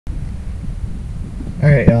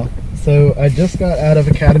Alright, y'all. So I just got out of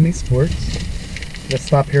Academy Sports. Let's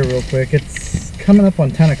stop here real quick. It's coming up on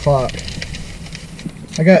 10 o'clock.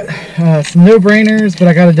 I got some no-brainers, but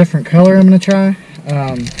I got a different color I'm going to try.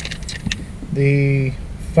 The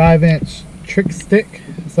 5-inch trick stick.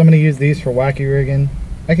 So I'm going to use these for wacky rigging.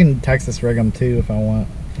 I can Texas rig them too if I want.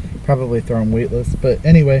 Probably throw them weightless. But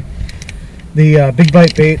anyway, the big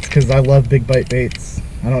bite baits, because I love big bite baits.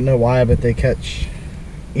 I don't know why, but they catch.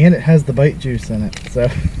 And it has the bite juice in it. So,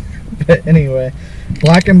 but anyway,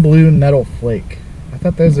 black and blue metal flake. I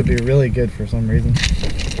thought those would be really good for some reason.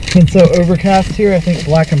 And so overcast here, I think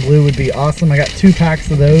black and blue would be awesome. I got 2 packs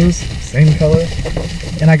of those, same color.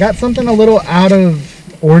 And I got something a little out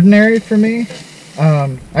of ordinary for me.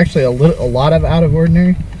 Actually a lot of out of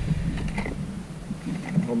ordinary.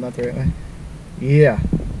 Holding that the right way. Yeah.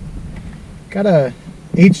 Got a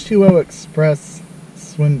H2O Express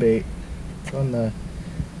swim bait. It's on the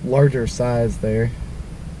larger size there.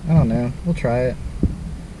 I don't know, we'll try it.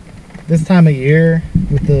 This time of year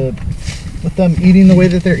with them eating the way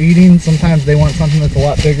that they're eating, sometimes they want something that's a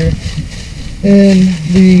lot bigger. And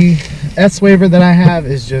the S-Waver that I have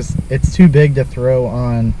is just, it's too big to throw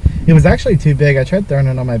on. It was actually too big. I tried throwing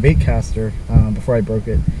it on my bait caster before I broke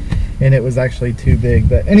it, and it was actually too big.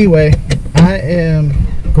 But anyway, I am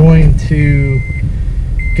going to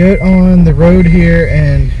get on the road here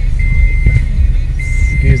and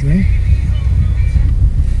excuse me.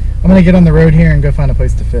 I'm gonna get on the road here and go find a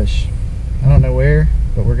place to fish. I don't know where,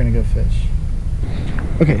 but we're gonna go fish.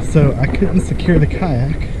 Okay, so I couldn't secure the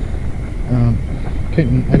kayak. I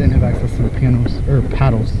didn't have access to the panels, or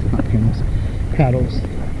paddles, not panels, paddles.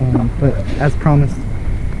 But as promised,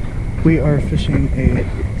 we are fishing a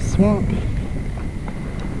swamp.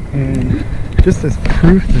 And just as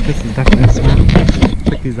proof that this is definitely a swamp,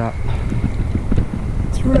 check these out.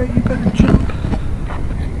 That's right, you better jump.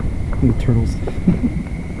 Little turtles.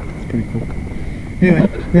 It's pretty cool. Anyway,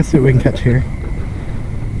 we're gonna see what we can catch here.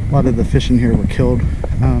 A lot of the fish in here were killed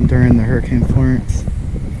during the Hurricane Florence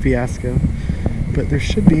fiasco, but there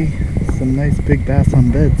should be some nice big bass on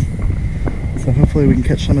beds, so hopefully we can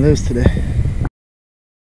catch some of those today.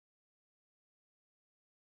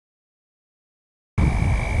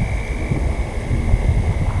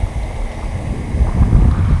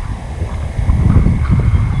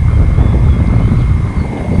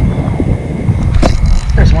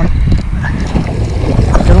 There's one.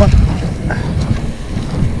 Good one.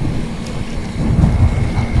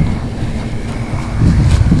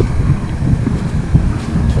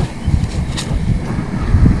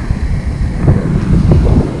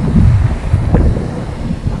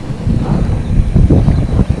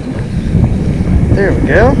 There we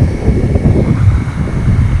go.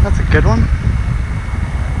 That's a good one.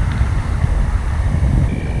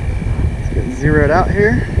 Let's get zeroed out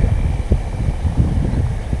here.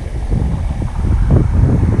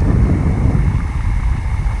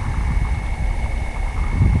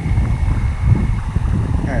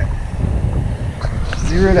 Alright.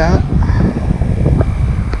 Zeroed out.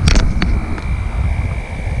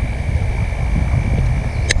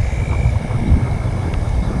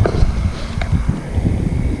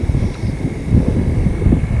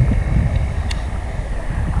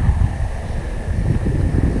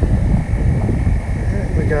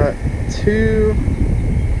 Got 2.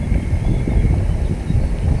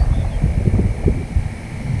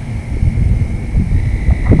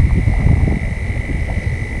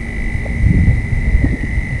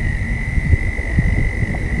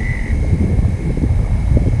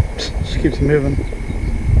 Just keeps moving.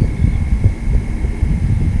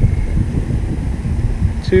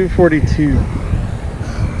 242.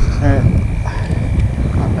 Alright.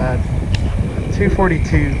 Not bad.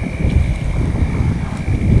 242.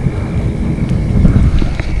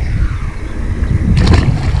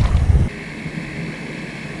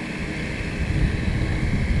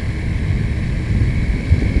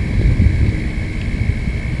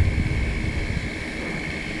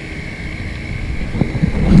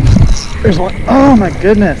 There's one. Oh my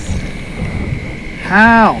goodness.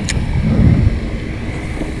 How?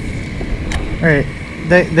 Alright,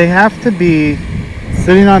 they have to be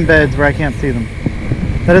sitting on beds where I can't see them.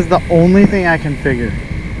 That is the only thing I can figure.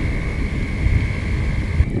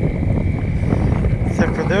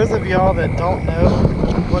 So for those of y'all that don't know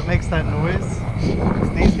what makes that noise, it's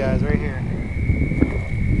these guys right here.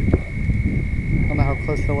 I don't know how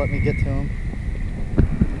close they'll let me get to them.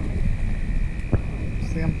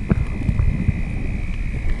 See them?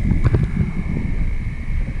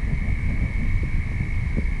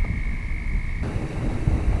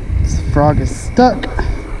 Frog is stuck.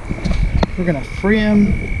 We're gonna free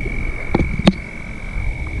him.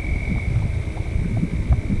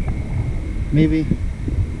 Maybe.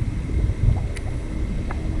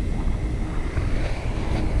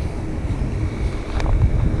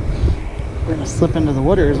 We're gonna slip into the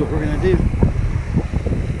water is what we're gonna do.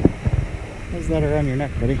 How's that around your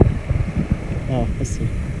neck, buddy? Oh, let's see.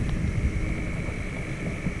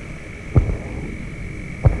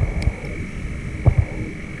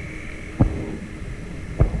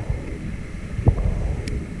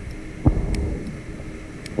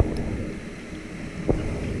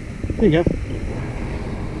 There you go.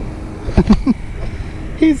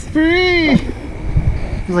 He's free!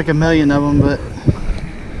 There's like a million of them, but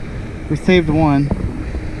we saved one.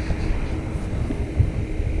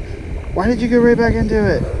 Why did you go right back into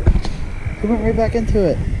it? You went right back into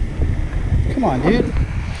it. Come on, dude. You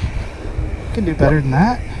can do better than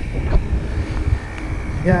that.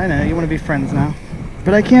 Yeah, I know, you want to be friends now.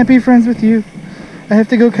 But I can't be friends with you. I have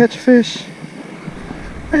to go catch fish.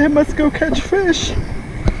 I must go catch fish.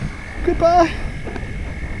 Goodbye.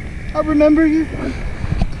 I'll remember you.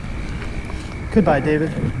 Goodbye,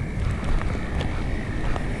 David.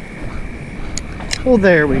 Well,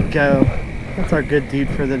 there we go. That's our good deed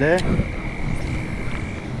for the day.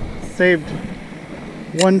 Saved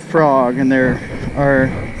one frog, and there are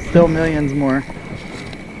still millions more.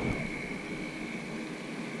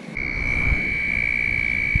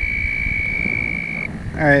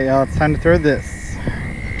 Alright, y'all, it's time to throw this.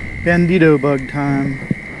 Bandito bug time.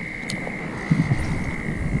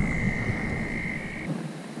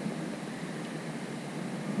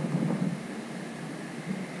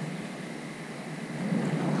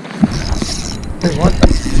 There's one.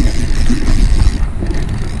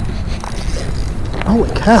 Holy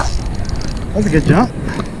cow. That was a good jump.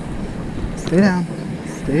 Stay down.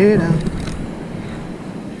 Stay down.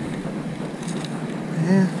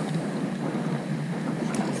 Yeah.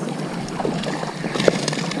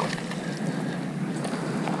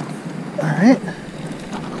 Alright.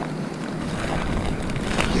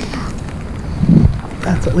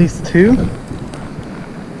 That's at least two.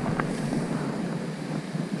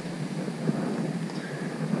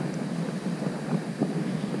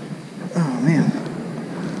 Oh man.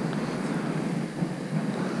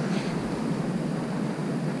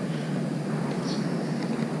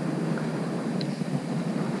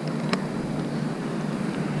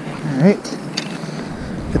 Alright.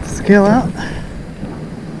 Get the scale out.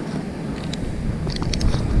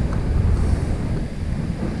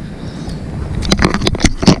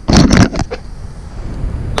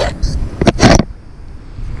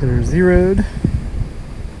 Get her zeroed.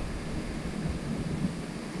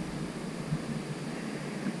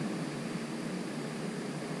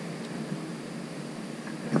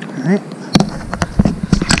 Alright.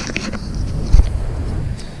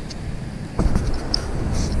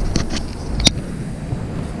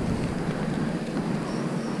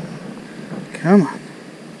 Come on.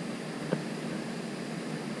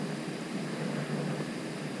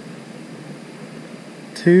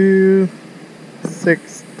 Two,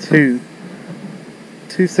 6, 2.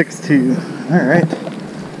 262. Alright.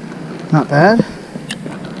 Not bad.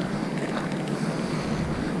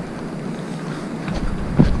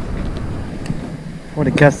 Would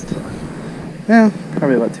have guessed. Yeah,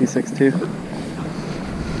 probably about 262.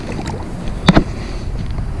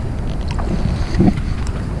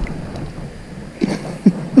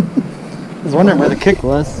 I was wondering where the kick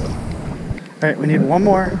was. Alright, we need one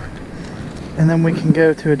more. And then we can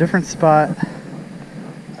go to a different spot.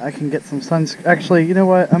 I can get some actually, you know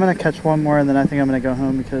what? I'm going to catch one more and then I think I'm going to go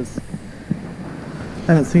home because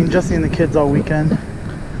I haven't seen Jesse and the kids all weekend.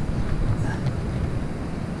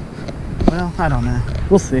 Well, I don't know.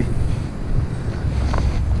 We'll see.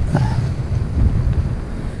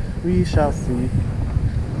 We shall see.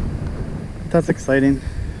 That's exciting.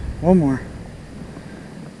 One more.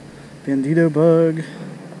 Bandito bug.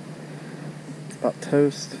 It's about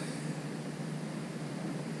toast.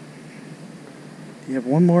 Do you have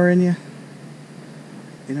one more in you?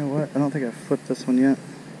 You know what? I don't think I've flipped this one yet.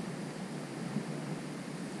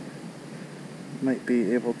 Might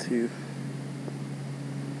be able to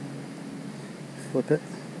flip it.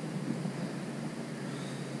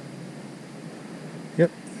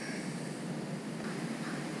 Yep.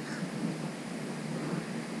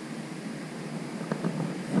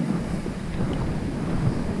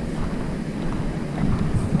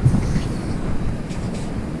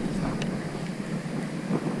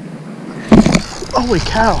 Holy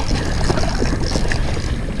cow!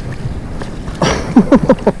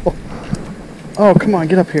 Oh, come on,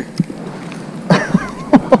 get up here.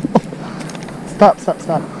 Stop, stop,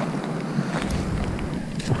 stop.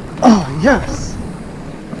 Oh, yes!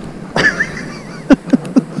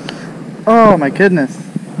 Oh my goodness.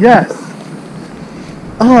 Yes!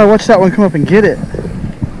 Oh, I watched that one come up and get it.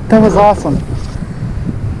 That was awesome.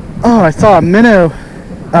 Oh, I saw a minnow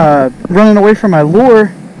running away from my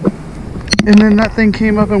lure, and then that thing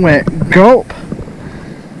came up and went gulp.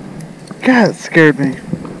 God, it scared me.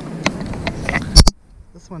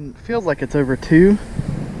 This one feels like it's over 2.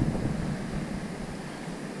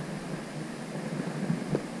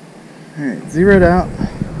 Alright, zeroed out.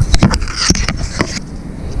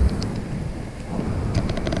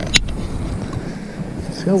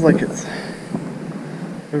 Feels like it's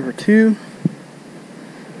over 2.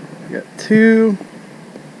 We got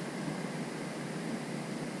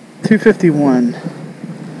 251.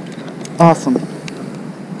 Awesome.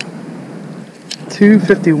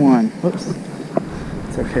 251. Whoops.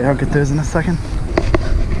 It's okay, I'll get those in a second.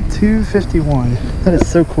 251. That is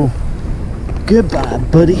so cool. Goodbye,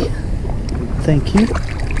 buddy. Thank you.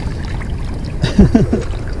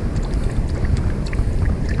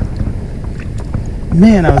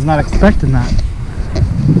 Man, I was not expecting that.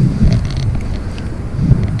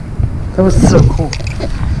 That was so cool.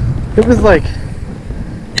 It was like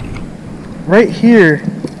right here.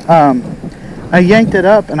 I yanked it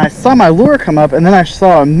up and I saw my lure come up, and then I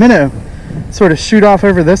saw a minnow sort of shoot off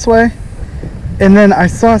over this way, and then I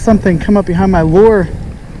saw something come up behind my lure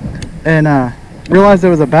and realized it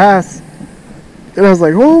was a bass, and I was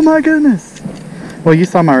like, oh my goodness. Well, you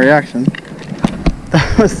saw my reaction.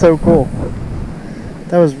 That was so cool.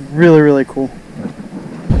 That was really, really cool.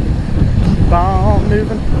 Keep on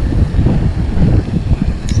moving.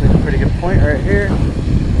 It's like a pretty good point right here.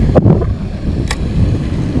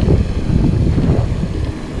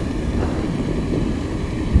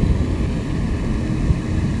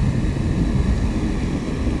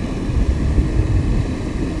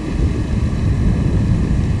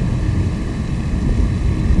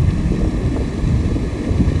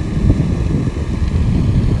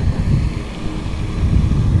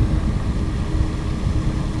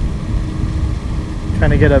 Trying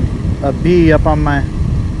to get a bee up on my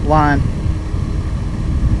line.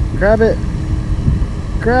 Grab it.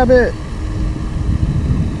 Grab it.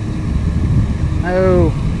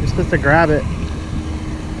 Oh, you're supposed to grab it.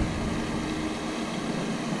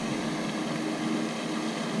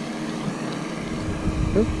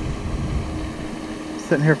 Oop.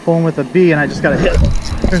 Sitting here fooling with a bee and I just got a hit.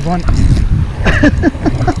 There's one.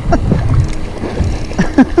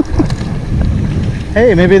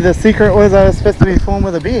 Hey, maybe the secret was I was supposed to be fooling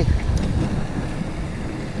with a bee.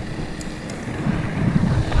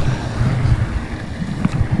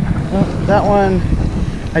 Well, that one,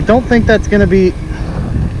 I don't think that's gonna be,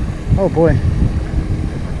 oh boy.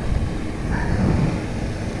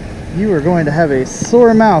 You are going to have a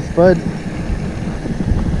sore mouth, bud.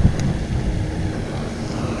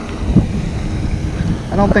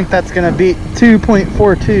 I don't think that's gonna beat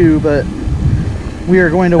 2.42, but we are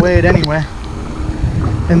going to weigh it anyway.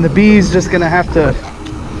 And the bee's just gonna have to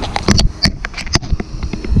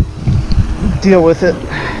deal with it.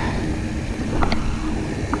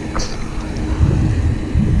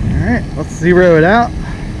 Alright, let's zero it out.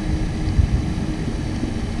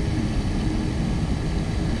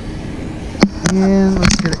 And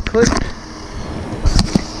let's get it clipped.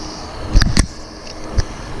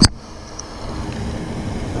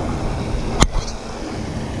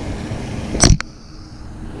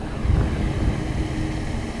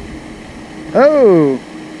 Oh,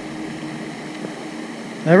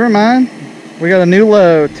 never mind. We got a new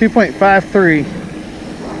low, 2.53.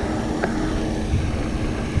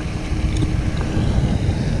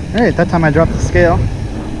 Hey, that time I dropped the scale.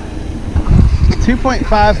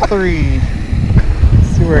 2.53. Let's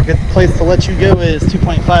see where a good place to let you go is.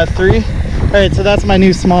 2.53. All right, so that's my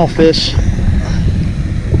new small fish.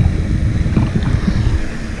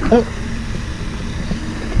 Oh.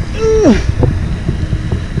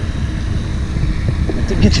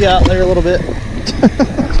 Get you out there a little bit.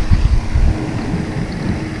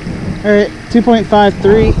 Alright,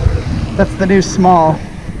 2.53. That's the new small.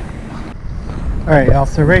 Alright, y'all,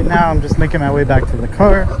 so right now I'm just making my way back to the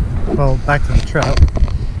car. Well, back to the truck.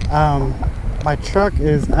 My truck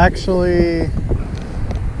is actually,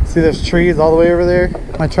 see those trees all the way over there?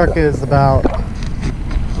 My truck is about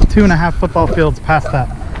 2.5 football fields past that.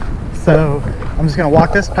 So I'm just gonna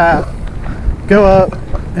walk this path, go up,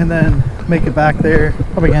 and then make it back there.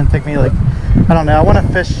 Probably gonna take me like, I don't know, I want to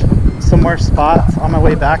fish some more spots on my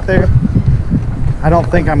way back there. I don't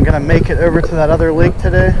think I'm gonna make it over to that other lake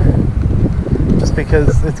today, just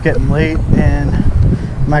because it's getting late and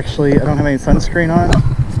I don't have any sunscreen on.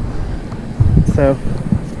 So I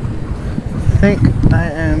think I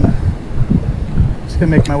am just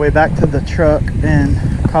gonna make my way back to the truck and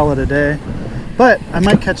call it a day, but I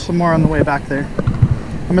might catch some more on the way back there.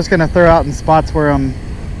 I'm just gonna throw out in spots where I'm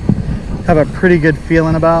have a pretty good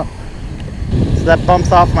feeling about. So that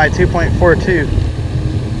bumps off my 2.42.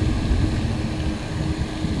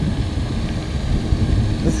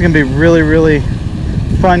 This is gonna be really, really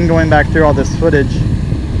fun going back through all this footage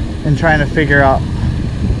and trying to figure out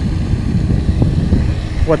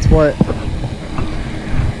what's what.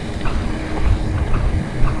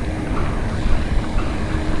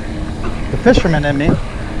 The fisherman in me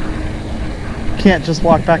can't just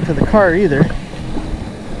walk back to the car either.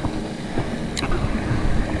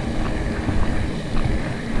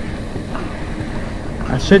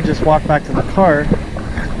 I should just walk back to the car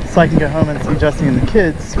so I can get home and see Jesse and the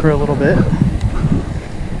kids for a little bit,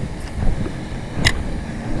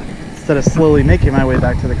 instead of slowly making my way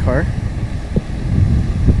back to the car.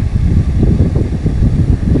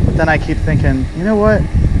 But then I keep thinking, you know what?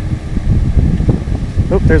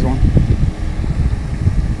 Oh, there's one.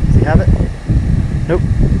 Does he have it? Nope.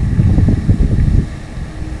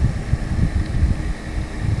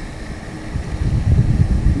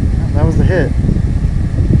 Oh, that was the hit.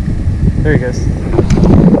 There he goes.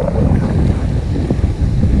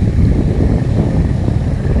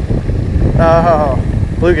 Oh,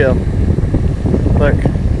 bluegill. Look,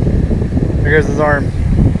 there goes his arm.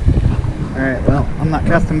 Alright, well, I'm not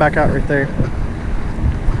casting back out right there.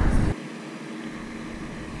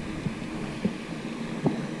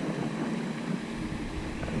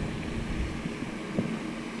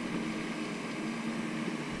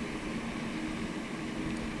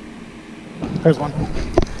 There's one.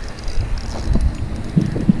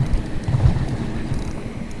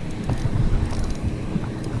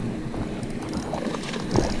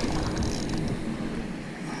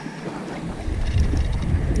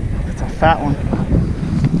 Fat one.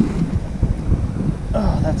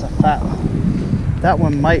 Oh, that's a fat one. That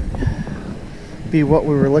one might be what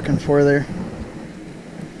we were looking for there.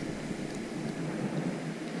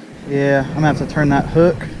 Yeah, I'm gonna have to turn that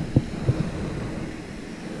hook.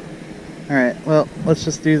 Alright, well, let's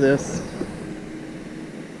just do this.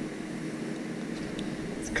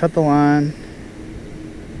 Let's cut the line.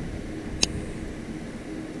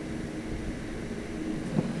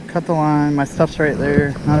 Cut the line, my stuff's right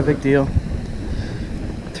there, not a big deal.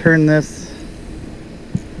 Turn this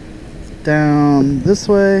down this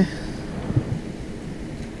way.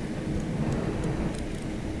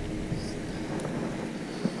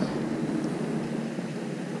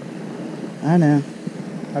 I know,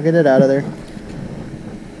 I'll get it out of there.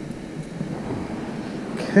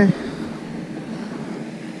 Okay.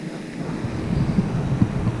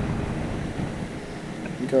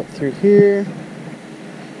 Go up through here.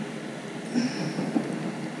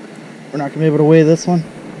 We're not going to be able to weigh this one,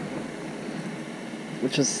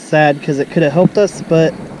 which is sad because it could have helped us,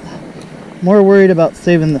 but more worried about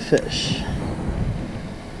saving the fish.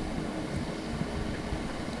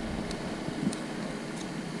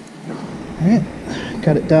 Alright,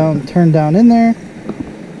 got it down, turned down in there.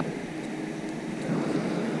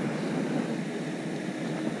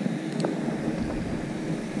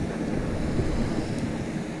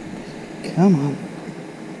 Come on.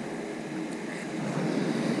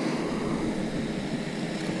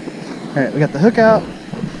 Alright, we got the hook out.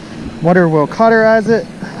 Water will cauterize it.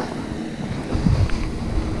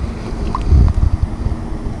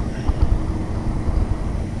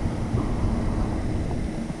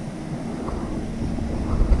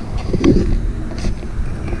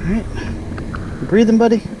 Alright. You breathing,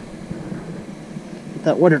 buddy? Let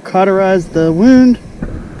that water cauterize the wound.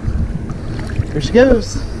 There she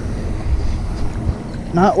goes.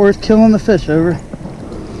 Not worth killing the fish over.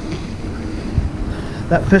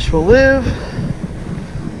 That fish will live.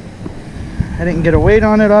 I didn't get a weight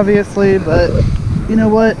on it, obviously, but you know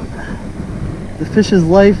what? The fish's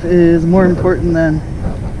life is more important than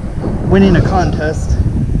winning a contest.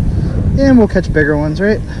 And we'll catch bigger ones,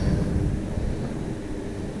 right?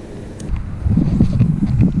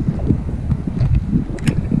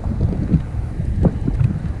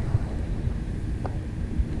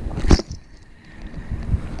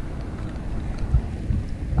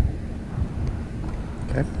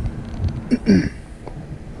 Okay.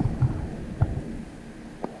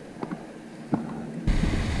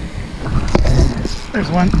 There's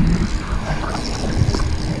one.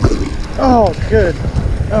 Oh, good.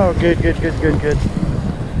 Oh, good.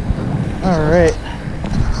 All right.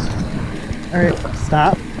 All right.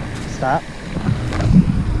 Stop. Stop.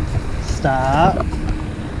 Stop.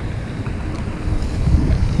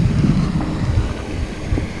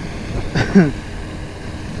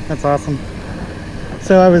 That's awesome.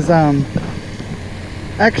 So I was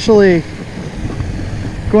actually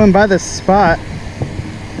going by this spot,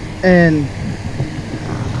 and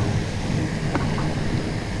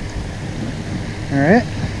All right.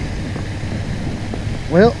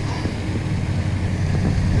 Well,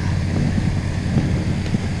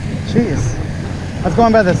 jeez. I was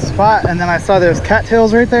going by this spot and then I saw those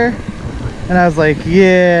cattails right there. And I was like,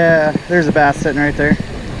 yeah, there's a bass sitting right there.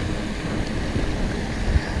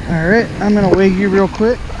 All right, I'm gonna weigh you real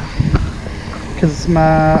quick because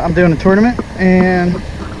I'm doing a tournament, and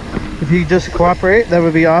if you just cooperate, that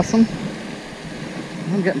would be awesome.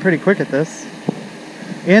 I'm getting pretty quick at this.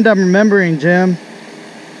 And I'm remembering, Jim,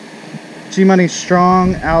 G-Money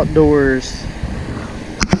Strong Outdoors.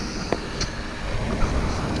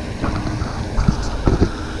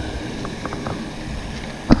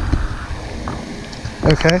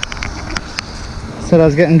 Okay. Said I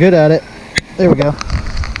was getting good at it. There we go.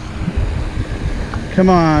 Come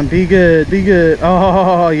on, be good, be good.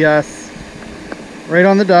 Oh, yes. Right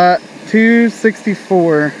on the dot.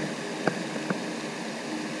 264.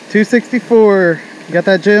 264. You got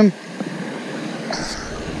that, Jim?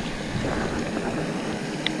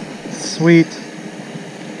 Sweet.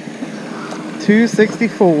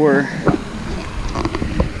 264.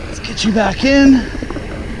 Let's get you back in.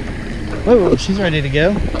 Whoa, she's ready to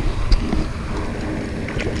go.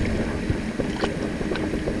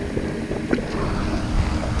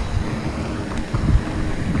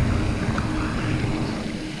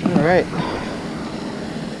 All right,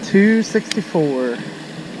 264.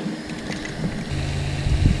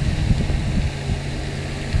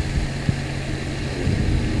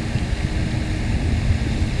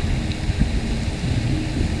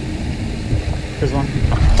 Here's one.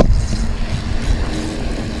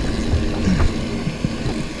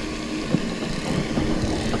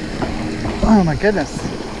 Oh my goodness.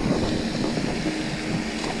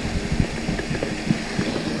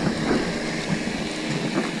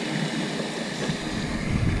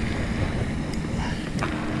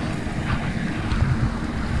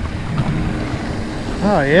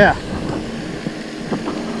 Oh yeah.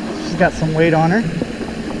 She's got some weight on her.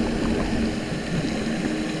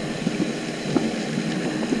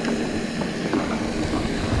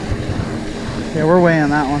 Yeah, we're weighing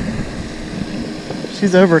that one.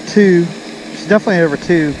 She's over 2. She's definitely over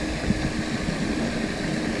 2.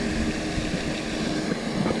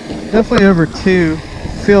 Definitely over 2.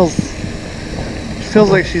 Feels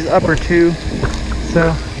like she's upper 2.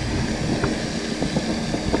 So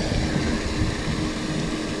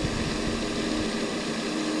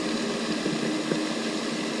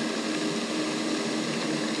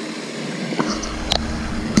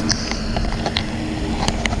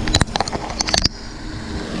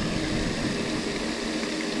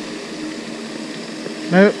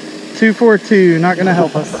nope, 242, not gonna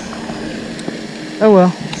help us. Oh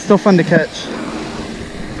well, still fun to catch.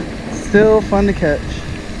 Still fun to catch.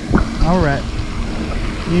 All right,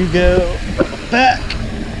 you go back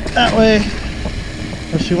that way.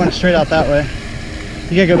 Oh, she went straight out that way.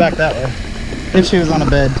 You gotta go back that way. If she was on a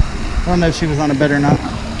bed. I don't know if she was on a bed or not.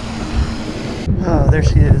 Oh, there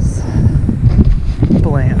she is.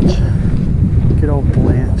 Blanche. Good old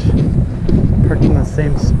Blanche. Parked in the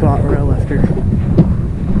same spot where I left her.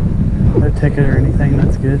 No ticket or anything,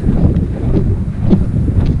 that's good.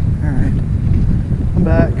 Alright, I'm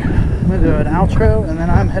back. I'm gonna do an outro and then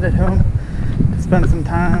I'm headed home to spend some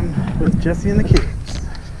time with Jesse and the kids.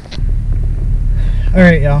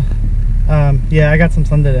 Alright, y'all. Yeah, I got some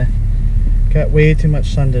sun today. Got way too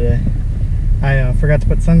much sun today. I forgot to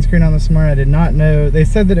put sunscreen on this morning. I did not know. They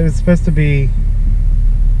said that it was supposed to be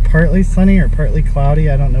partly sunny or partly cloudy.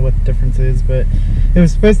 I don't know what the difference is, but it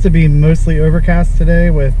was supposed to be mostly overcast today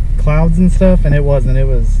with clouds and stuff, and it wasn't. It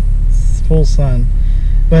was full sun.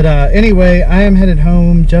 But anyway, I am headed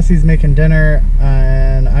home. Jesse's making dinner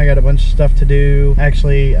and I got a bunch of stuff to do. I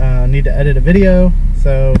actually need to edit a video.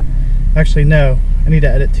 So actually no, I need to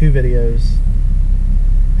edit 2 videos.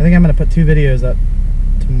 I think I'm gonna put 2 videos up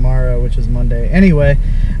tomorrow, which is Monday. Anyway,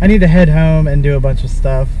 I need to head home and do a bunch of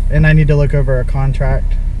stuff, and I need to look over a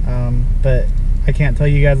contract, but I can't tell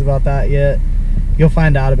you guys about that yet. You'll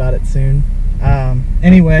find out about it soon.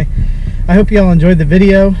 Anyway, I hope you all enjoyed the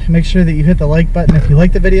video. Make sure that you hit the like button if you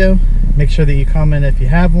like the video. Make sure that you comment if you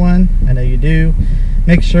have one. I know you do.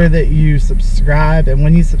 Make sure that you subscribe, and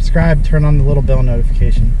when you subscribe, turn on the little bell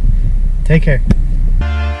notification. Take care.